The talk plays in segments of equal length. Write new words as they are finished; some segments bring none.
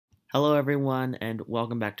Hello everyone and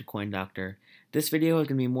welcome back to Coin Doctor. This video is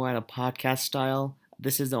going to be more at a podcast style.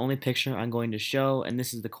 This is the only picture I'm going to show and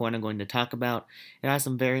this is the coin I'm going to talk about. It has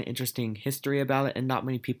some very interesting history about it and not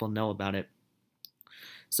many people know about it.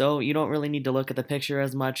 So you don't really need to look at the picture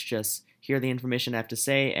as much, just hear the information I have to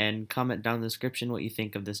say and comment down in the description what you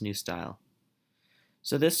think of this new style.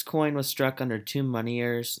 So this coin was struck under two money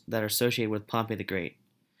years that are associated with Pompey the Great.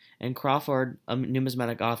 And Crawford, a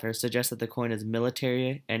numismatic author, suggests that the coin is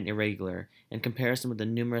military and irregular in comparison with the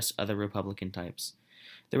numerous other Republican types.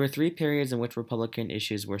 There were three periods in which Republican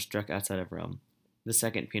issues were struck outside of Rome: the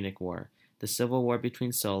Second Punic War, the civil war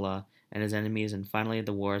between Sulla and his enemies, and finally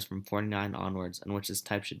the wars from 49 onwards on which this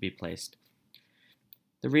type should be placed.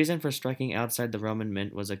 The reason for striking outside the Roman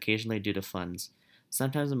mint was occasionally due to funds.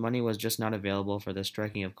 Sometimes the money was just not available for the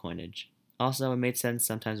striking of coinage. Also, it made sense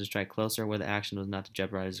sometimes to strike closer where the action was not to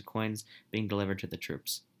jeopardize the coins being delivered to the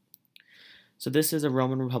troops. So this is a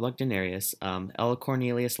Roman Republic denarius, L.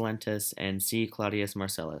 Cornelius Lentus and C. Claudius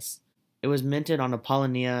Marcellus. It was minted on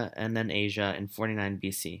Apollonia and then Asia in 49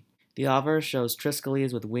 BC. The obverse shows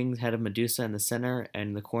Triskelies with winged head of Medusa in the center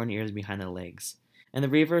and the corn ears behind the legs. And the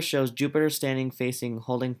reverse shows Jupiter standing facing,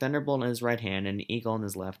 holding thunderbolt in his right hand and an eagle in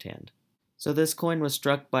his left hand. So this coin was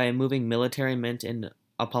struck by a moving military mint in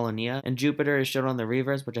Apollonia, and Jupiter is shown on the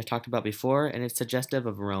reverse, which I talked about before, and it's suggestive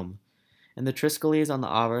of Rome. And the Triskelies on the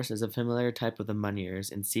obverse is a familiar type of the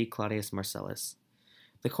moneyers in C. Claudius Marcellus.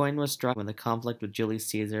 The coin was struck when the conflict with Julius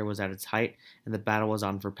Caesar was at its height and the battle was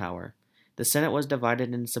on for power. The Senate was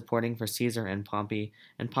divided in supporting for Caesar and Pompey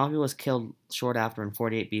was killed short after in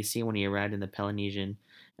 48 BC when he arrived in the Peloponnesian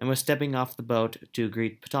and was stepping off the boat to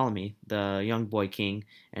greet Ptolemy, the young boy king,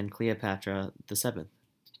 and Cleopatra VII.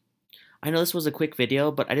 I know this was a quick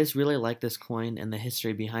video, but I just really like this coin and the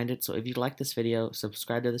history behind it, so if you like this video,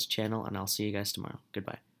 subscribe to this channel, and I'll see you guys tomorrow.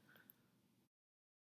 Goodbye.